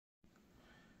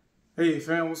Hey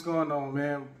fam, what's going on,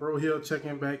 man? Bro Hill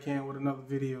checking back in with another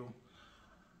video.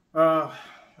 I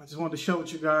just wanted to share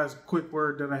with you guys a quick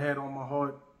word that I had on my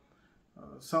heart.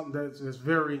 Something that is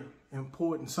very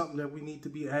important, something that we need to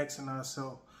be asking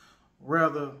ourselves,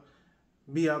 rather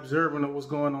be observant of what's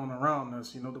going on around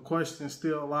us. You know, the question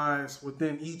still lies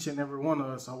within each and every one of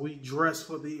us. Are we dressed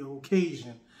for the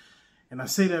occasion? And I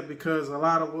say that because a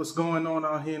lot of what's going on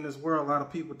out here in this world, a lot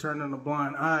of people turning a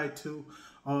blind eye to.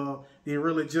 They're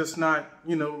really just not,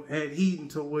 adhering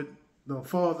to what the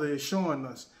Father is showing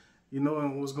us,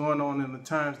 and what's going on in the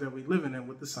times that we're living in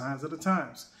with the signs of the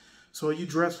times. So you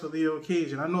dress for the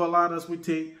occasion. I know a lot of us, we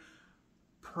take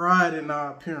pride in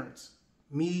our appearance.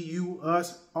 Me, you,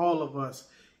 us, all of us.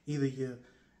 Either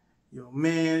your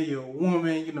man, your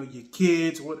woman, your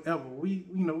kids, whatever. We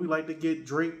like to get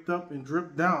draped up and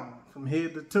dripped down from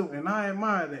head to toe. And I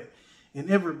admire that. And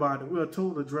everybody, we are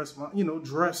told to dress,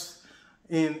 dress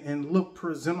and look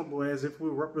presentable as if we're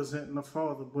representing the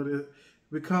Father. But it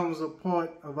becomes a part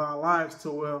of our lives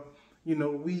to where,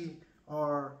 we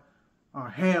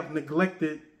have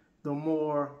neglected the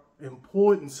more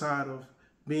important side of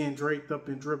being draped up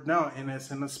and dripped down, and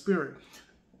that's in the spirit.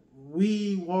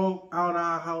 We walk out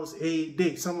our house a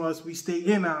day. Some of us, we stay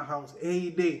in our house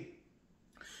a day.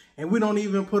 And we don't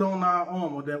even put on our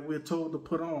armor that we're told to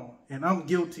put on. And I'm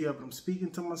guilty of it. I'm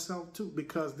speaking to myself too,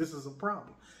 because this is a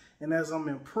problem. And as I'm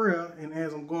in prayer and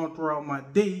as I'm going throughout my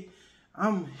day,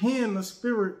 I'm hearing the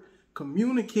Spirit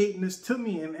communicating this to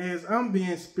me. And as I'm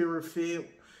being Spirit fed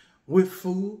with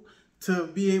food to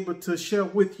be able to share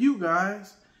with you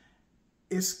guys,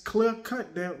 it's clear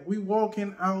cut that we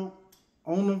walking out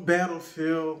on the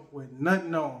battlefield with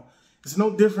nothing on. It's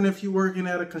no different if you're working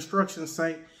at a construction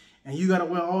site and you got to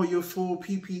wear all your full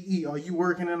PPE. Or you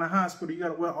working in a hospital, you got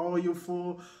to wear all your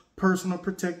full personal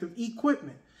protective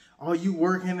equipment. Are you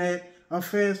working at a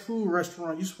fast food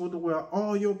restaurant, you're supposed to wear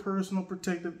all your personal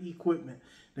protective equipment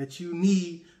that you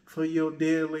need for your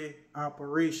daily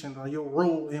operation or your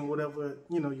role in whatever,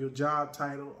 your job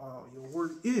title or your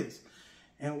work is.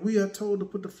 And we are told to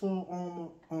put the full armor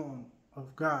on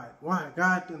of God. Why?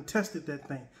 God done tested that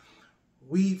thing.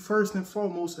 We first and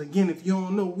foremost, again, if you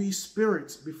don't know, we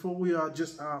spirits before we are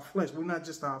just our flesh. We're not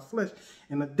just our flesh.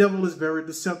 And the devil is very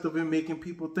deceptive in making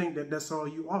people think that that's all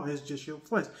you are. It's just your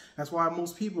flesh. That's why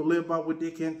most people live by what they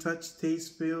can touch,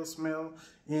 taste, feel, smell,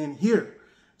 and hear.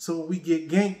 So we get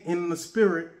ganked in the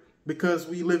spirit because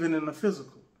we living in the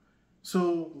physical.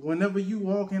 So whenever you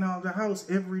walking out of the house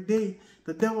every day,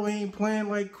 the devil ain't playing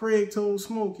like Craig told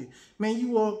Smokey. Man, you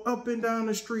walk up and down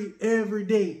the street every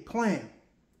day playing.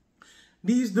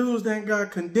 These dudes that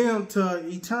got condemned to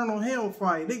eternal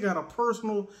hellfire, they got a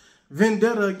personal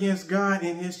vendetta against God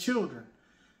and his children.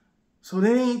 So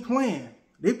they ain't playing.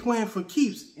 They playing for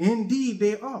keeps. Indeed,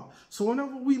 they are. So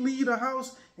whenever we leave the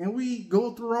house and we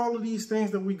go through all of these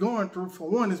things that we're going through, for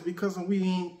one, is because we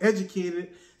ain't educated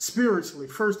spiritually.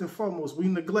 First and foremost, we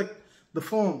neglect the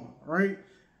former, right?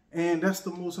 And that's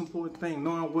the most important thing,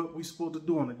 knowing what we're supposed to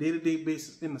do on a day-to-day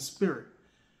basis in the spirit.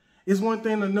 It's one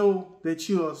thing to know that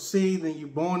you are saved and you're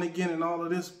born again and all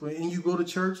of this, but and you go to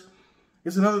church.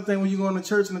 It's another thing when you go to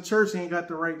church and the church ain't got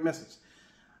the right message.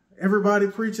 Everybody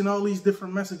preaching all these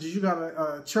different messages. You got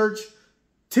a church,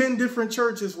 10 different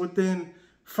churches within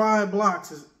 5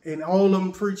 blocks, and all of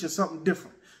them preaching something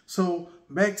different. So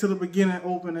back to the beginning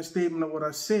opening statement of what I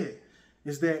said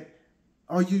is that,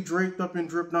 are you draped up and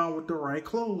dripped down with the right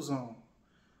clothes on?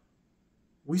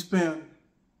 We spend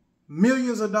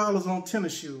millions of dollars on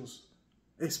tennis shoes,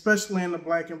 especially in the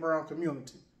black and brown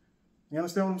community. You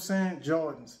understand what I'm saying?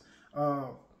 Jordans,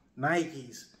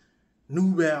 Nikes,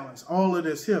 New Balance, all of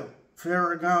this here,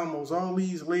 Ferragamos, all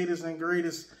these latest and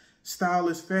greatest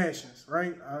stylish fashions,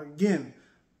 right? Again,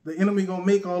 the enemy gonna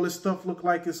make all this stuff look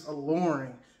like it's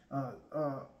alluring,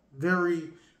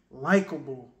 very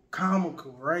likable,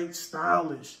 comical, right?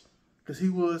 Stylish, because he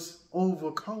was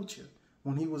over culture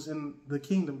when he was in the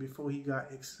kingdom before he got,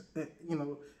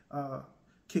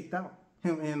 kicked out.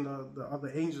 Him and the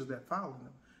other angels that followed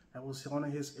him. That was one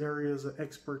of his areas of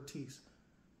expertise,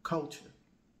 culture.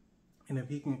 And if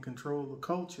he can control the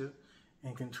culture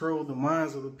and control the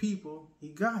minds of the people, he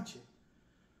got you.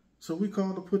 So we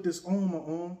called to put this armor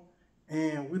on,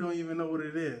 and we don't even know what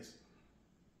it is.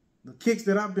 The kicks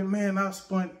that I've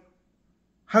spent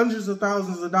hundreds of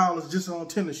thousands of dollars just on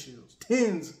tennis shoes.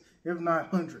 Tens, if not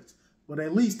hundreds. But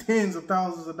at least tens of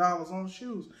thousands of dollars on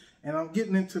shoes. And I'm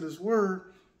getting into this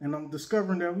word, and I'm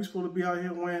discovering that we're supposed to be out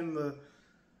here wearing the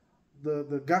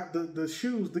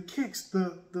shoes, the kicks,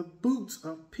 the boots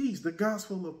of peace, the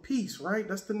gospel of peace, right?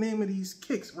 That's the name of these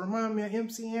kicks. Remind me of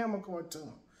MC Hammer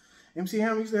cartoon. MC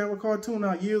Hammer used to have a cartoon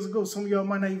out years ago. Some of y'all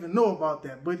might not even know about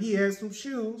that. But he had some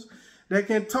shoes that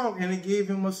can talk, and it gave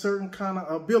him a certain kind of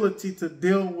ability to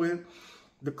deal with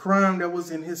the crime that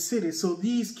was in his city. So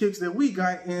these kicks that we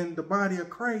got in the body of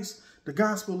Christ, the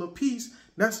gospel of peace,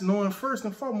 that's knowing first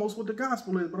and foremost what the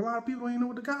gospel is. But a lot of people ain't know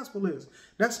what the gospel is.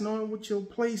 That's knowing what your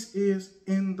place is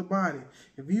in the body.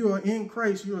 If you are in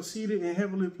Christ, you are seated in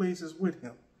heavenly places with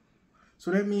him. So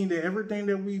that means that everything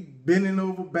that we bending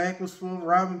over backwards for,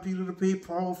 robbing Peter to pay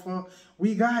Paul for,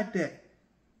 we got that.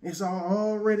 It's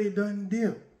already done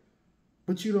deal.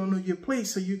 But you don't know your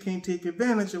place, so you can't take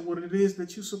advantage of what it is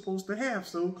that you're supposed to have.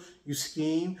 So you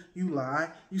scheme, you lie,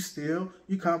 you steal,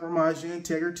 you compromise your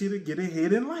integrity to get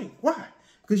ahead in life. Why?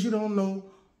 Because you don't know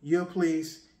your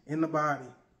place in the body.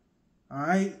 All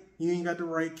right? You ain't got the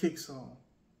right kicks on.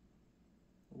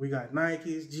 We got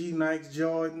Nikes, G-Nikes,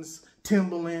 Jordans,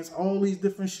 Timberlands, all these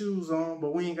different shoes on,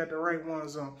 but we ain't got the right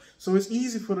ones on. So it's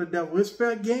easy for the devil. It's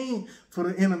fair game for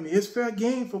the enemy. It's fair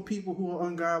game for people who are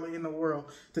ungodly in the world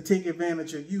to take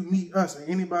advantage of you, me, us, or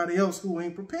anybody else who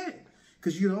ain't prepared.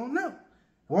 Because you don't know.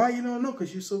 Why you don't know?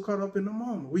 Because you're so caught up in the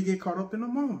moment. We get caught up in the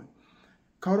moment.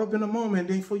 Caught up in the moment, and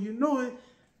then before you know it,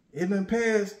 it done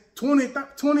passed 20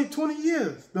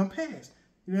 years. Done passed.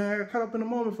 You got caught up in the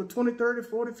moment for 20, 30,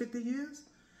 40, 50 years,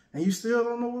 and you still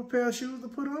don't know what pair of shoes to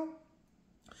put on?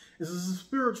 This is a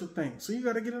spiritual thing. So you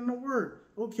got to get in the word.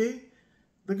 Okay,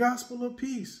 the gospel of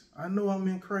peace. I know I'm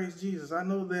in Christ Jesus. I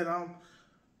know that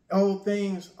all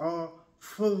things are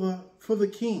for the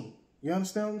king. You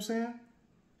understand what I'm saying?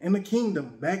 In the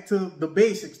kingdom, back to the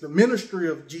basics, the ministry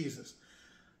of Jesus.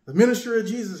 The ministry of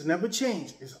Jesus never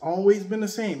changed. It's always been the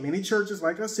same. Many churches,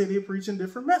 like I said, they're preaching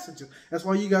different messages. That's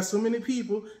why you got so many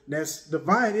people that's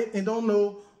divided and don't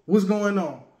know what's going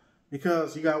on.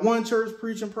 Because you got one church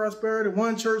preaching prosperity,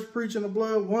 one church preaching the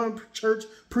blood, one church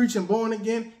preaching born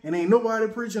again, and ain't nobody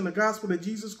preaching the gospel that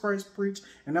Jesus Christ preached,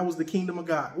 and that was the kingdom of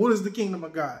God. What is the kingdom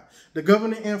of God? The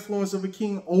governing influence of a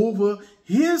king over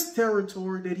his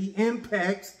territory that he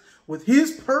impacts with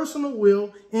his personal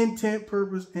will, intent,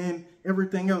 purpose, and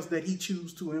everything else that he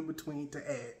chooses to in between to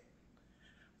add,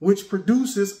 which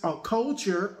produces a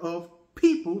culture of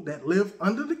people that live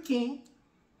under the king,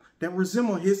 that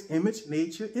resemble his image,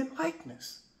 nature, and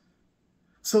likeness.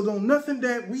 So don't nothing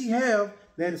that we have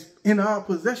that is in our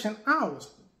possession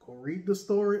ours. Go read the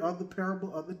story of the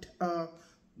parable of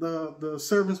the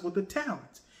servants with the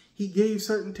talents. He gave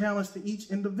certain talents to each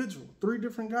individual, 3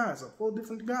 different guys or 4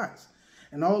 different guys.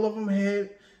 And all of them had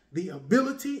the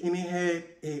ability and they had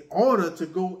an order to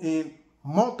go and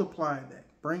multiply that,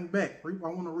 bring back. I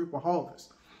want to reap a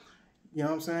harvest. You know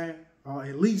what I'm saying? Or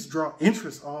at least draw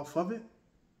interest off of it.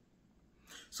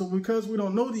 So because we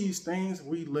don't know these things,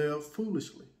 we live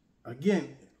foolishly.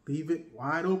 Again, leave it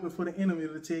wide open for the enemy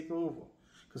to take over.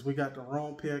 Because we got the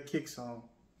wrong pair of kicks on.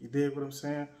 You dig what I'm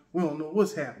saying? We don't know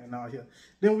what's happening out here.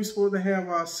 Then we're supposed to have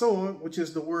our sword, which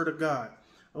is the word of God.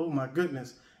 Oh my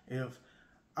goodness. If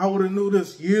I would have knew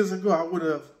this years ago, I would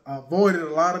have avoided a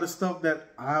lot of the stuff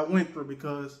that I went through,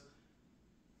 because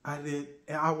I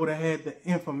would have had the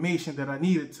information that I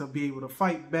needed to be able to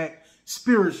fight back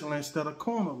spiritually instead of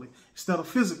carnally, instead of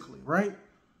physically, right?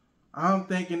 I'm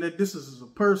thinking that this is a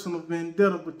personal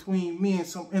vendetta between me and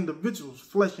some individuals,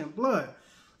 flesh and blood.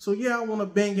 So yeah, I want to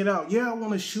bang it out. Yeah, I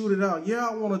want to shoot it out. Yeah,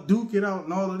 I want to duke it out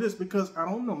and all of this because I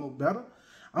don't know no better.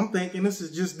 I'm thinking this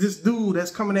is just this dude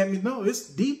that's coming at me. No, it's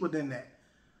deeper than that.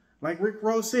 Like Rick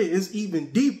Ross said, it's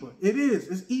even deeper. It is.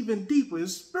 It's even deeper.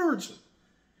 It's spiritual.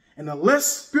 And the less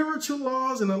spiritual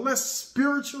laws and the less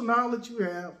spiritual knowledge you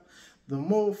have, the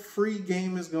more free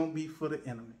game is going to be for the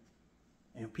enemy.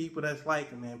 And people that's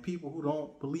like him, man, people who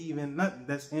don't believe in nothing,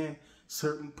 that's in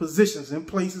certain positions and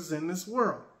places in this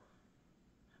world.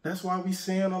 That's why we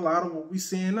seeing a lot of what we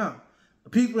seeing now. The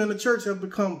people in the church have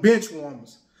become bench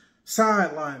warmers,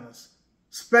 sideliners,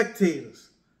 spectators.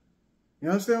 You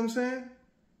understand what I'm saying?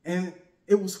 And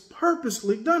it was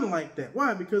purposely done like that.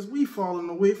 Why? Because we fallen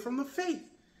away from the faith.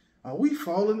 We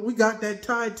got that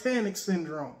Titanic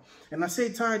syndrome. And I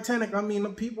say Titanic, I mean the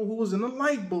people who was in the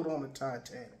lifeboat on the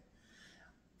Titanic.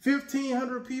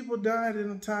 1,500 people died in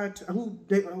the Titanic, who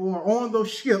were on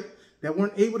those ship that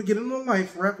weren't able to get in the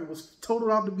life raft. It was totaled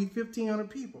out to be 1,500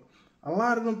 people. A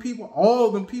lot of them people, all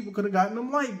of them people could have gotten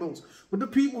them lifeboats. But the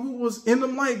people who was in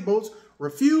them lifeboats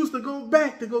refused to go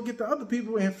back to go get the other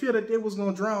people and fear that they was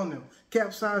going to drown them,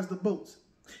 capsize the boats.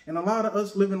 And a lot of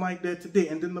us living like that today.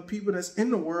 And then the people that's in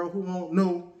the world who won't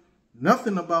know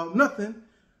nothing about nothing,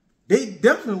 they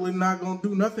definitely not going to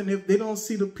do nothing if they don't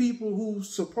see the people who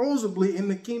supposedly in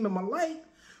the kingdom of light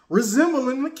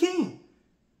resembling the king.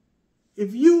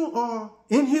 If you are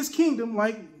in his kingdom,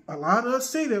 like a lot of us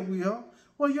say that we are,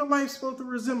 Well, your life's supposed to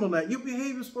resemble that. Your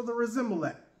behavior's supposed to resemble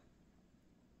that.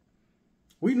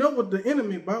 We know what the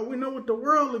enemy about. We know what the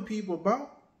worldly people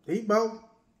about. They about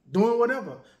doing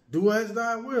whatever. Do as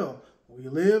thy will. We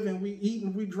live and we eat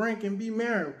and we drink and be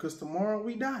merry because tomorrow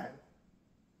we die.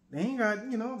 They ain't got,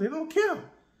 they don't care.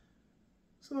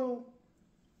 So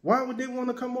why would they want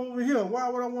to come over here? Why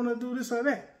would I want to do this or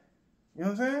that? You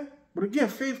know what I'm saying? But again,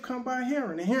 faith comes by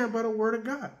hearing and hearing by the word of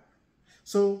God.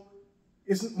 So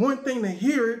it's one thing to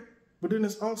hear it, but then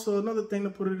it's also another thing to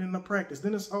put it into practice.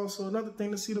 Then it's also another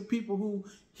thing to see the people who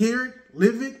hear it,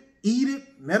 live it, eat it,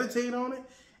 meditate on it,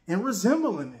 and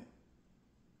resembling it.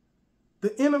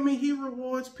 The enemy, he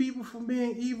rewards people for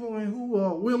being evil and who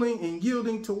are willing and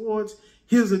yielding towards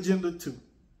his agenda too.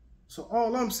 So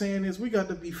all I'm saying is we got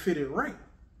to be fitted right.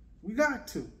 We got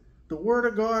to. The word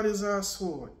of God is our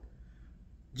sword.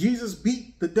 Jesus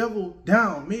beat the devil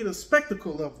down, made a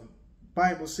spectacle of him,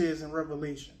 Bible says in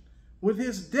Revelation, with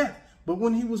his death. But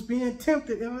when he was being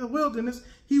tempted in the wilderness,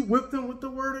 he whipped him with the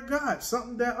word of God,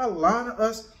 something that a lot of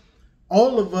us,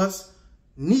 all of us,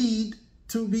 need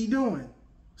to be doing.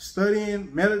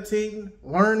 Studying, meditating,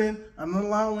 learning, and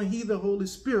allowing he, the Holy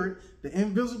Spirit, the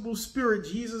invisible spirit,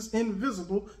 Jesus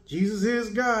invisible. Jesus is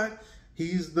God.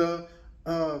 He's the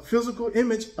physical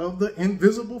image of the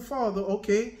invisible Father.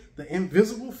 Okay, the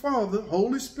invisible Father,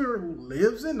 Holy Spirit, who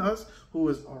lives in us, who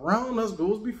is around us,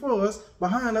 goes before us,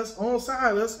 behind us, on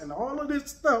side us, and all of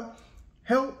this stuff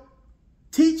help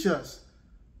teach us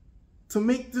to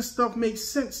make this stuff make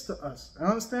sense to us. You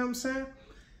understand what I'm saying?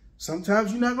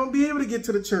 Sometimes you're not going to be able to get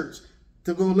to the church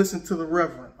to go listen to the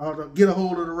reverend or to get a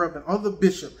hold of the reverend or the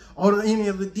bishop or any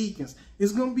of the deacons.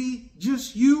 It's going to be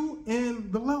just you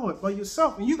and the Lord by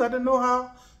yourself. And you got to know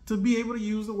how to be able to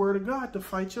use the word of God to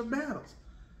fight your battles.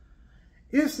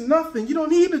 It's nothing. You don't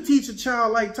need to teach a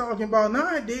child like talking about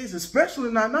nowadays,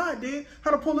 especially not nowadays, how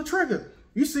to pull a trigger.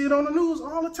 You see it on the news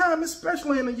all the time,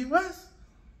 especially in the U.S.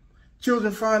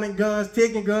 Children finding guns,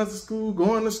 taking guns to school,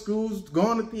 going to schools,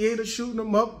 going to theaters, shooting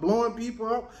them up, blowing people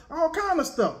up, all kind of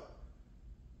stuff.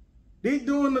 They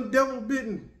doing the devil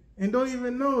bidding and don't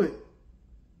even know it.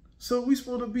 So we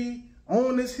supposed to be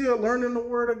on this hill learning the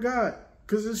word of God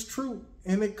because it's true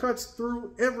and it cuts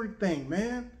through everything,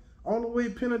 man. All the way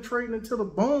penetrating into the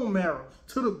bone marrow,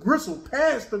 to the gristle,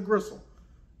 past the gristle.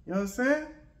 You know what I'm saying?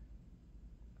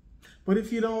 But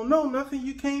if you don't know nothing,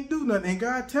 you can't do nothing. And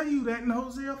God tell you that in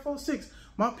Hosea 4:6.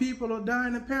 My people are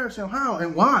dying and perishing. How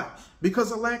and why?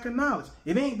 Because of lack of knowledge.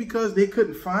 It ain't because they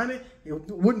couldn't find it. It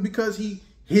wasn't because he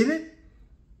hid it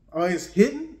or it's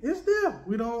hidden. It's there.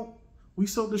 We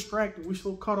so distracted. We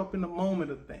so caught up in the moment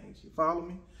of things. You follow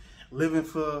me? Living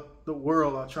for the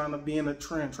world or trying to be in a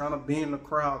trend, trying to be in the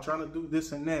crowd, trying to do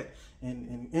this and that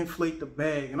and inflate the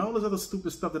bag and all this other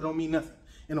stupid stuff that don't mean nothing.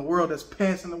 In a world that's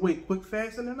passing away quick,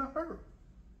 fast, and in a hurry.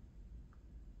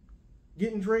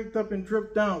 Getting draped up and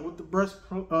dripped down with the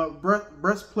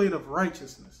breastplate of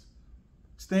righteousness.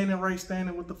 Standing right,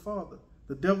 standing with the Father.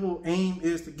 The devil's aim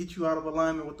is to get you out of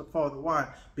alignment with the Father. Why?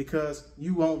 Because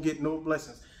you won't get no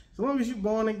blessings. As long as you're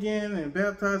born again and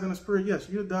baptized in the Spirit, yes,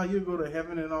 you'll die, you'll go to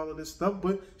heaven and all of this stuff.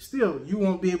 But still, you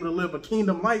won't be able to live a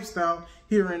kingdom lifestyle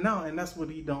here and now. And that's what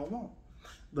he don't want.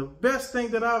 The best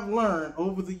thing that I've learned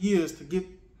over the years to get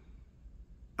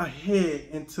ahead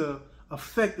and to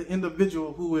affect the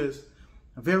individual who is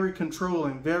very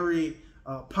controlling, very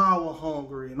power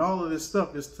hungry and all of this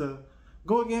stuff is to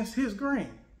go against his grain.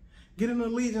 Get in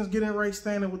allegiance, get in right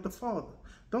standing with the Father.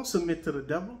 Don't submit to the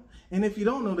devil. And if you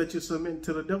don't know that you're submitting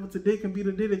to the devil, today can be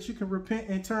the day that you can repent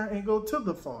and turn and go to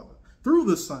the Father through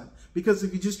the Son. Because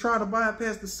if you just try to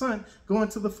bypass the Son, going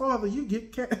to the Father, you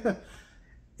get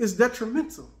it's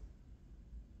detrimental.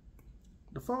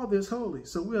 The Father is holy,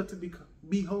 so we have to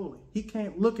be holy. He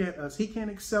can't look at us. He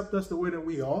can't accept us the way that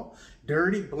we are.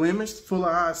 Dirty, blemished, full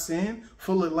of our sin,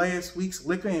 full of last week's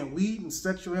liquor and weed and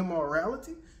sexual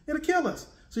immorality. It'll kill us.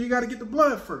 So you got to get the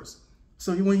blood first.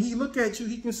 So when he look at you,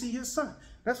 he can see his Son.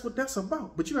 That's what that's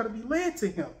about. But you got to be led to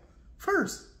him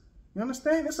first. You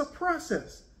understand? It's a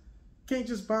process. You can't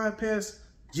just bypass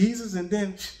Jesus and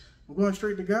then I'm going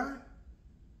straight to God.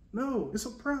 No, it's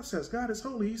a process. God is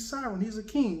holy. He's sovereign. He's a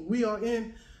king. We are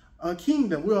in a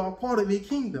kingdom. We are a part of a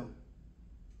kingdom.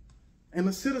 And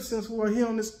the citizens who are here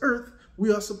on this earth,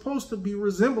 we are supposed to be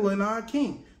resembling our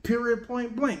king. Period,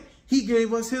 point blank. He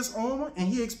gave us his armor and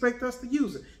he expects us to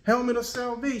use it. Helmet of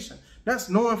salvation. That's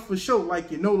knowing for sure, like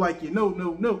you know,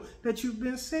 that you've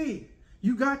been saved.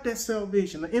 You got that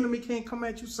salvation. The enemy can't come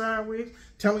at you sideways,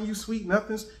 telling you sweet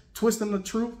nothings, twisting the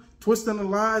truth, twisting the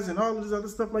lies, and all of this other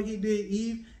stuff like he did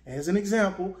Eve, as an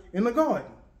example, in the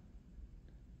garden.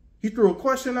 He threw a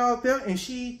question out there, and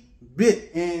she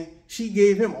bit. And she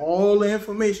gave him all the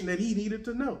information that he needed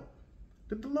to know.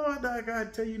 Did the Lord thy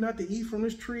God tell you not to eat from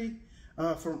this tree,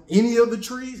 from any of the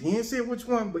trees? He didn't say which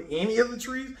one, but any of the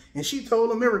trees. And she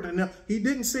told him everything. Now, he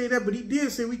didn't say that, but he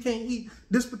did say we can't eat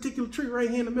this particular tree right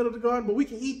here in the middle of the garden, but we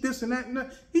can eat this and that and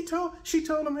that. She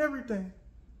told him everything.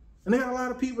 And they got a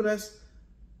lot of people that's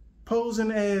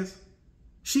posing as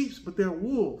sheep, but they're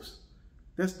wolves.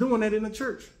 That's doing that in the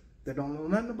church. They don't know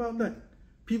nothing about nothing.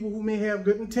 People who may have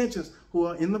good intentions, who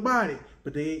are in the body,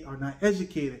 but they are not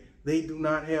educated. They do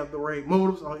not have the right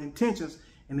motives or intentions,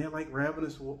 and they're like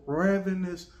ravenous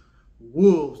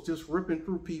wolves, just ripping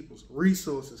through people's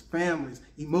resources, families,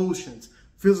 emotions,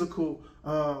 physical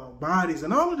bodies,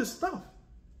 and all of this stuff.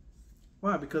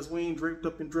 Why? Because we ain't draped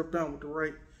up and dripped down with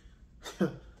the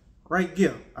right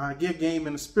gift. Our gift game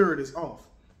and the spirit is off.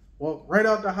 Walk right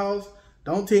out the house.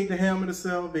 Don't take the helmet of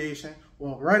salvation.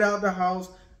 Walk right out the house.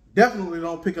 Definitely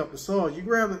don't pick up the sword. You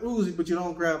grab the Uzi, but you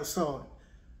don't grab the sword,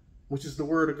 which is the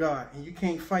word of God. And you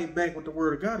can't fight back with the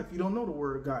word of God if you don't know the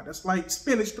word of God. That's like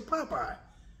spinach to Popeye.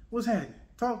 What's happening?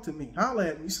 Talk to me. Holler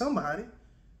at me, somebody.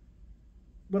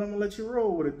 But I'm going to let you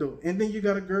roll with it, though. And then you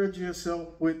got to gird yourself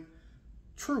with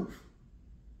truth.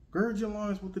 Gird your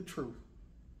loins with the truth.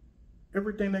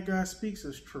 Everything that God speaks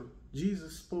is true.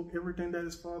 Jesus spoke everything that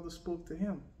his Father spoke to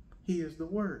him. He is the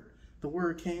word. The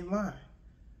word can't lie.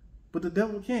 But the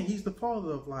devil can't. He's the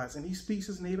father of lies, and he speaks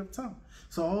his native tongue.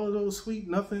 So all of those sweet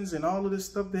nothings and all of this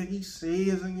stuff that he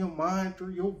says in your mind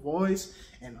through your voice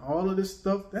and all of this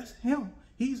stuff, that's him.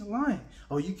 He's lying.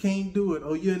 Oh, you can't do it.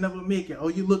 Oh, you'll never make it. Oh,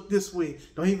 you look this way.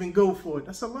 Don't even go for it.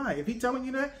 That's a lie. If he's telling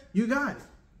you that, you got it.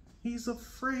 He's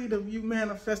afraid of you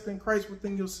manifesting Christ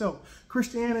within yourself.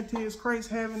 Christianity is Christ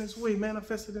having his way,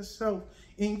 manifested himself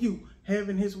in you,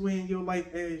 having his way in your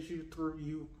life as you, through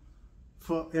you,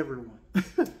 for everyone.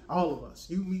 All of us.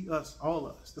 You, me, us, all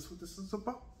of us. That's what this is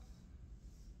about.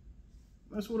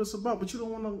 That's what it's about. But you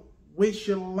don't want to waste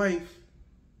your life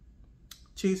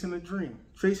chasing a dream,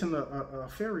 chasing a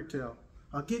fairy tale,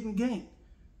 getting ganked.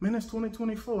 Man, that's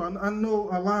 2024. I know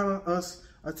a lot of us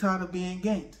are tired of being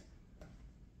ganked.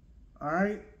 All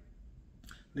right?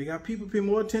 They got people pay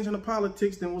more attention to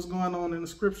politics than what's going on in the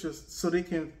scriptures so they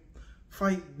can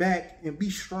fight back and be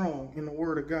strong in the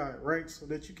word of God, right? So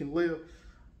that you can live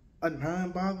a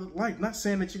non-bothered life. Not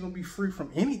saying that you're going to be free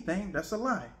from anything. That's a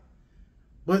lie.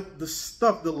 But the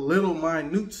stuff, the little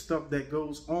minute stuff that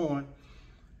goes on,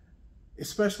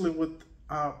 especially with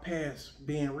our past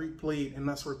being replayed and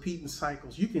us repeating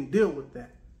cycles, you can deal with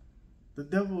that. The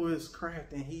devil is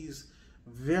crafty and he's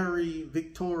very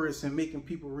victorious in making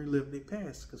people relive their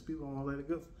past because people don't want to let it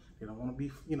go. They don't want to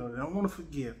be, they don't want to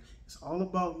forgive. It's all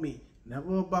about me,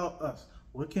 never about us.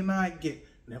 What can I get?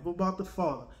 Never about the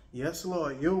Father. Yes,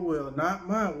 Lord, your will, not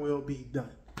my will, be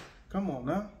done. Come on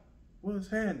now. What is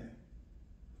happening?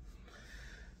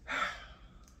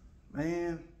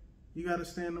 Man, you got to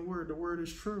stay in the word. The word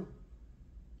is true.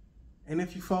 And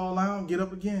if you fall out, get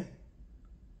up again.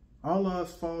 All of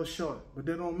us fall short, but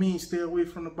that don't mean stay away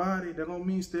from the body. That don't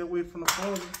mean stay away from the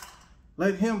Father.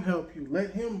 Let him help you.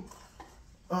 Let him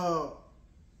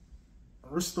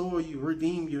restore you,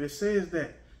 redeem you. It says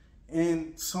that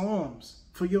in Psalms,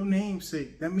 for your name's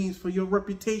sake. That means for your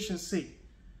reputation's sake.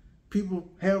 People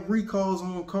have recalls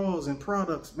on cars and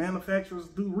products. Manufacturers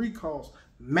do recalls.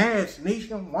 Mass,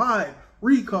 nationwide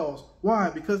recalls. Why?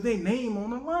 Because they name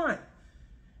on the line.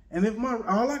 And if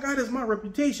all I got is my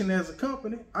reputation as a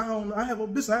company, I have a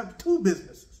business. I have 2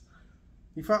 businesses.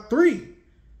 You found 3.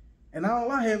 And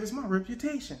all I have is my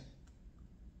reputation.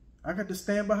 I got to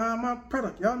stand behind my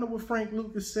product. Y'all know what Frank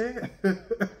Lucas said?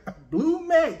 Blue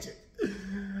Magic.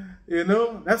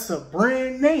 That's a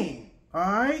brand name. All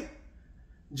right?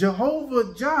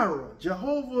 Jehovah Jireh,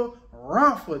 Jehovah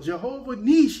Rapha, Jehovah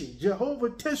Nishi, Jehovah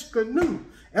Tishkanu,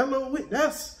 Elohim.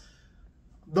 That's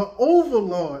the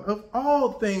overlord of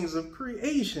all things of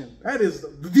creation. That is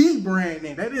the brand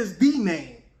name. That is the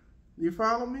name. You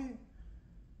follow me?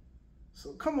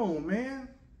 So come on, man.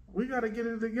 We got to get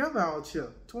it together out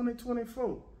here.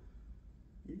 2024.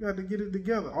 You got to get it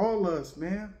together. All of us,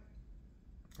 man.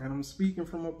 And I'm speaking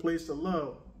from a place of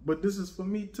love. But this is for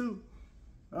me too.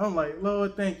 I'm like,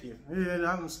 Lord, thank you. Yeah,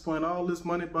 I done spent all this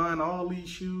money buying all these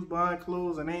shoes, buying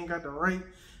clothes, and I ain't got the right.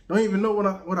 Don't even know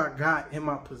what I got in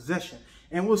my possession.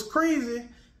 And what's crazy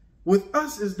with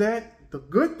us is that the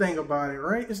good thing about it,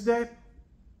 right, is that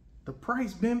the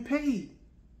price been paid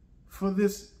for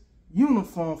this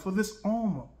uniform, for this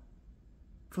armor,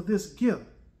 for this gift.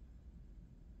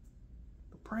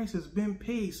 The price has been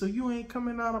paid, so you ain't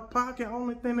coming out of pocket.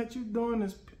 Only thing that you doing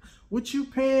is what you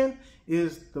paying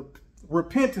is the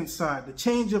repentance side, the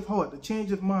change of heart, the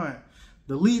change of mind,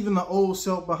 the leaving the old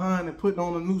self behind and putting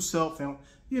on a new self. And,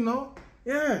 you know,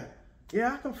 yeah,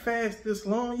 I can fast this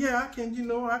long. Yeah, I can, you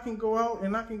know, I can go out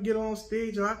and I can get on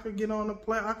stage, or I can get on the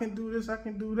platform. I can do this, I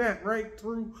can do that, right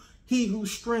through he who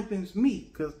strengthens me,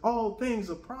 because all things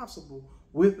are possible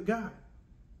with God.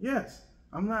 Yes,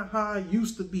 I'm not how I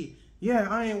used to be. Yeah,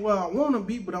 I ain't where I want to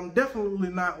be, but I'm definitely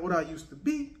not what I used to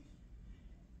be.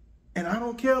 And I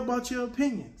don't care about your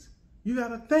opinions. You got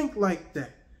to think like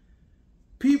that.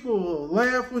 People will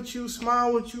laugh with you,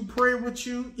 smile with you, pray with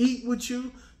you, eat with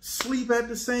you, sleep at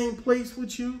the same place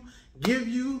with you, give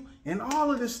you, and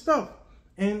all of this stuff.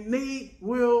 And they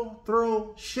will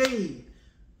throw shade,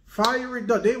 fiery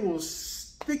dust. They will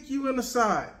stick you in the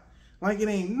side like it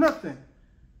ain't nothing.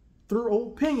 Through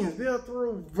opinions, they'll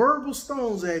throw verbal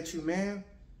stones at you, man.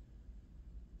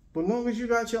 But as long as you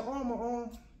got your armor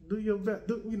on, do your best.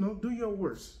 Do your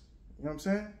worst. You know what I'm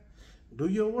saying? Do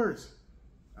your worst.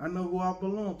 I know who I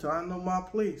belong to. I know my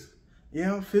place.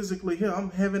 Yeah, I'm physically here. I'm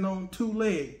having on 2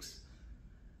 legs.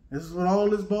 This is what all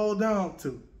this boils down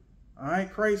to. All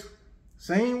right, Christ,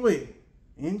 same way.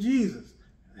 In Jesus,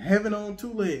 having on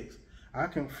 2 legs. I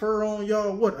confer on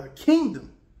y'all what? A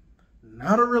kingdom,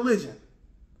 not a religion.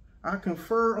 I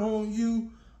confer on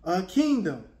you a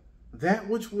kingdom, that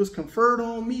which was conferred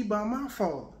on me by my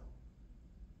Father.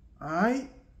 All right?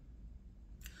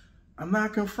 I'm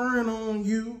not conferring on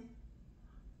you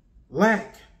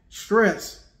lack,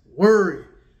 stress, worry,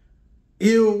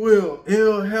 ill will,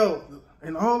 ill health,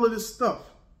 and all of this stuff.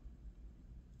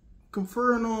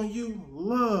 Conferring on you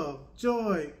love,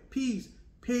 joy, peace,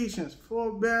 patience,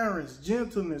 forbearance,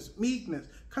 gentleness, meekness.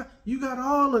 You got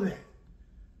all of that.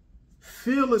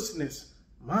 Fearlessness,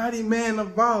 mighty man of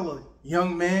valor,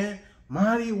 young man,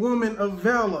 mighty woman of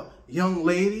valor, young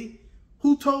lady.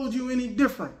 Who told you any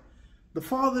different? The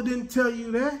Father didn't tell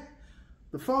you that.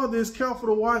 The Father is careful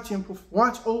to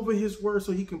watch over his word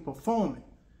so he can perform it.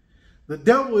 The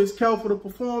devil is careful to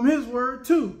perform his word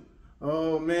too.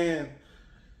 Oh man,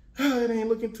 it ain't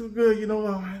looking too good. You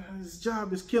know, this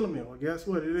job is killing me. Well, guess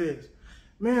what it is?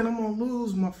 Man, I'm gonna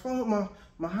lose my phone,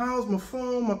 my house, my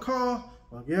phone, my car.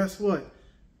 Well, guess what?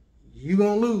 You're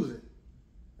going to lose it.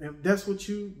 If that's what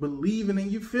you believe in and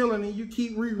you feeling and you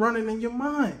keep rerunning in your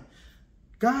mind.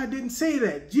 God didn't say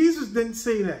that. Jesus didn't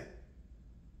say that.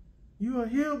 You are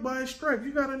healed by his stripes.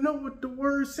 You got to know what the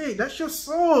word says. That's your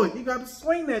sword. You got to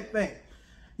swing that thing.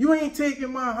 You ain't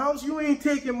taking my house. You ain't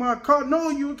taking my car. No,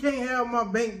 you can't have my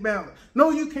bank balance. No,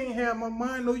 you can't have my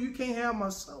mind. No, you can't have my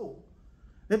soul.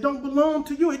 It don't belong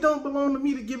to you. It don't belong to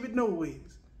me to give it no ways.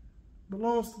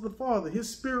 Belongs to the Father. His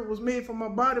spirit was made for my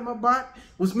body. My body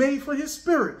was made for his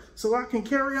spirit. So I can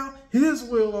carry out his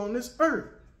will on this earth.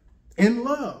 In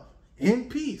love, in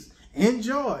peace, in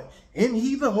joy, in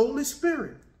he the Holy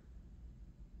Spirit.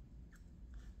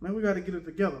 Man, we got to get it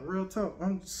together. Real talk.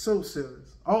 I'm so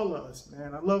serious. All of us,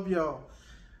 man. I love y'all.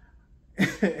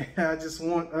 I just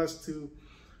want us to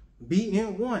be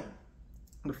in one.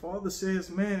 The Father says,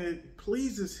 man, it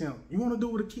pleases him. You want to do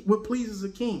what pleases a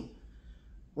king.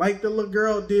 Like the little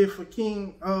girl did for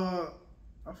King, I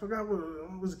forgot what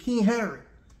it was, King Harry.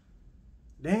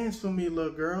 Dance for me,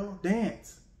 little girl,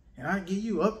 dance. And I give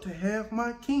you up to half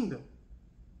my kingdom.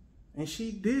 And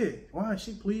she did. Why?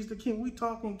 She pleased the king. We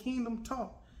talking kingdom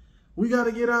talk. We got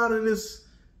to get out of this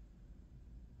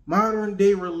modern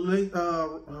day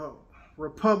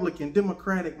Republican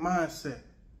Democratic mindset.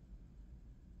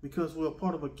 Because we're a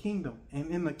part of a kingdom. And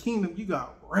in the kingdom, you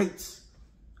got rights.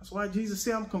 That's why Jesus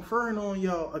said, I'm conferring on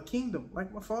y'all a kingdom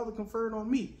like my Father conferred on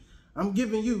me. I'm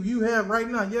giving you have right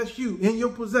now, yes, you, in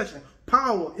your possession,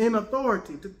 power and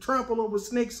authority to trample over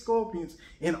snakes, scorpions,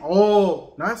 and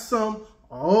all, not some,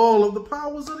 all of the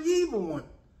powers of the evil one.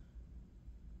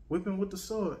 Whipping with the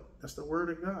sword. That's the word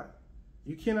of God.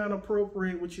 You cannot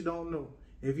appropriate what you don't know.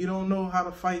 If you don't know how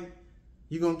to fight,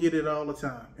 you're going to get it all the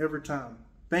time, every time.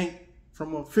 Think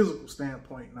from a physical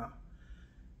standpoint now.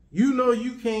 You know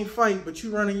you can't fight, but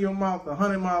you running your mouth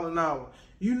 100 miles an hour.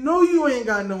 You know you ain't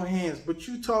got no hands, but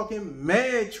you talking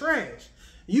mad trash.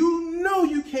 You know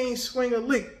you can't swing a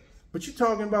lick, but you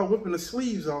talking about whipping the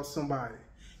sleeves off somebody.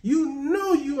 You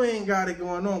know you ain't got it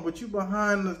going on, but you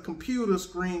behind the computer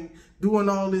screen doing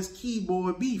all this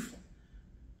keyboard beefing.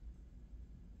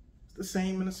 It's the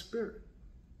same in the spirit.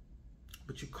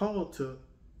 But you're called to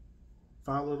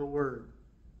follow the word.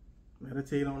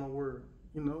 Meditate on the word.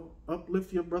 You know,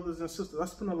 uplift your brothers and sisters. I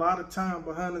spend a lot of time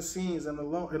behind the scenes in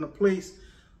a place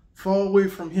far away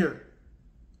from here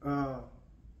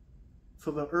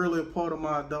for the earlier part of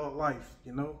my adult life,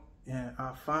 you know. And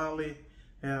I finally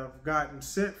have gotten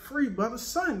set free by the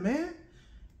Son, man.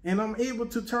 And I'm able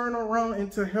to turn around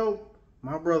and to help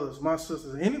My brothers, my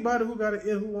sisters, anybody who got an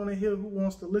ear, who want to hear, who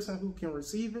wants to listen, who can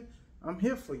receive it, I'm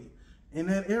here for you in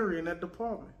that area, in that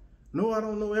department. No, I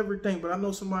don't know everything, but I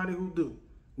know somebody who do.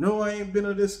 No, I ain't been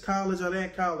to this college or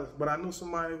that college, but I know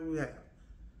somebody who have.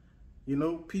 You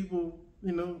know, people,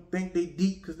 you know, think they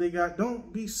deep because they got,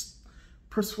 don't be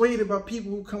persuaded by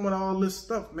people who come with all this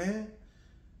stuff, man.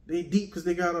 They deep because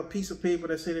they got a piece of paper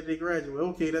that say that they graduate.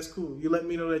 Okay, that's cool. You let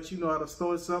me know that you know how to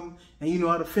start something and you know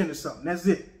how to finish something. That's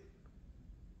it.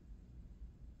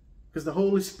 Because the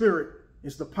Holy Spirit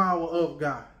is the power of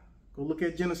God. Go look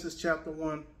at Genesis chapter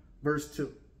 1, verse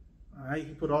 2. All right,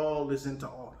 he put all this into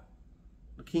order.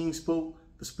 The king spoke,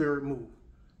 the Spirit moved.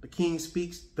 The king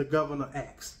speaks, the governor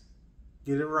acts.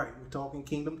 Get it right. We're talking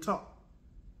kingdom talk.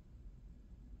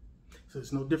 So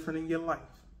it's no different in your life.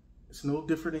 It's no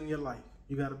different in your life.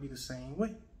 You got to be the same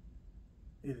way.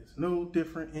 It is no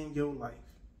different in your life.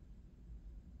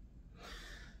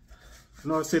 I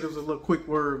know I said it was a little quick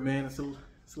word, man. It's a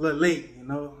little late, you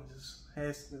know.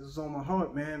 It was on my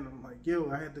heart, man. I'm like, yo,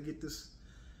 I had to get this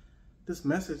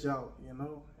message out, you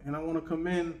know. And I want to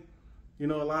commend, you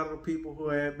know, a lot of the people who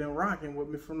have been rocking with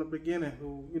me from the beginning,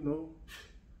 who, you know,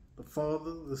 the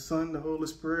Father, the Son, the Holy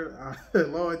Spirit,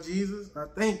 Lord Jesus, I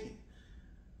thank you.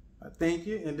 I thank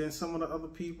you. And then some of the other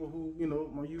people who, you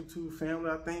know, my YouTube family,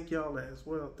 I thank y'all as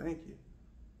well. Thank you.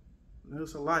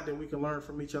 There's a lot that we can learn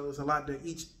from each other. There's a lot that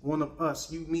each one of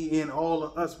us, you, me, and all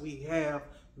of us, we have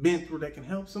been through that can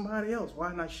help somebody else.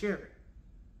 Why not share it?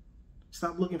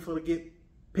 Stop looking for to get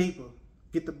paper,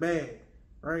 get the bag,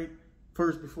 right?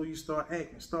 First, before you start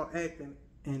acting,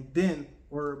 and then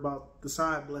worry about the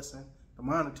side blessing, the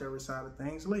monetary side of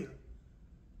things later.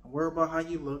 Don't worry about how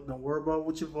you look. Don't worry about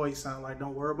what your voice sounds like.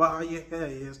 Don't worry about how your hair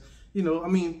is. You know, I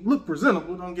mean, look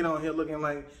presentable. Don't get on here looking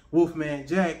like Wolfman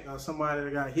Jack or somebody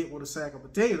that got hit with a sack of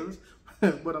potatoes.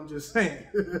 But I'm just saying,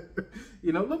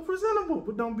 you know, look presentable,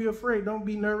 but don't be afraid. Don't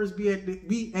be nervous.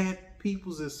 Be at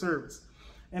people's service.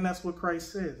 And that's what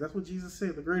Christ says. That's what Jesus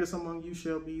said. The greatest among you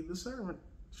shall be the servant,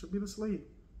 shall be the slave.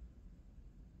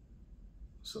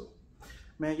 So,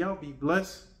 man, y'all be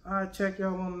blessed. I'll check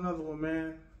y'all on another one,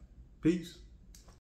 man. Peace.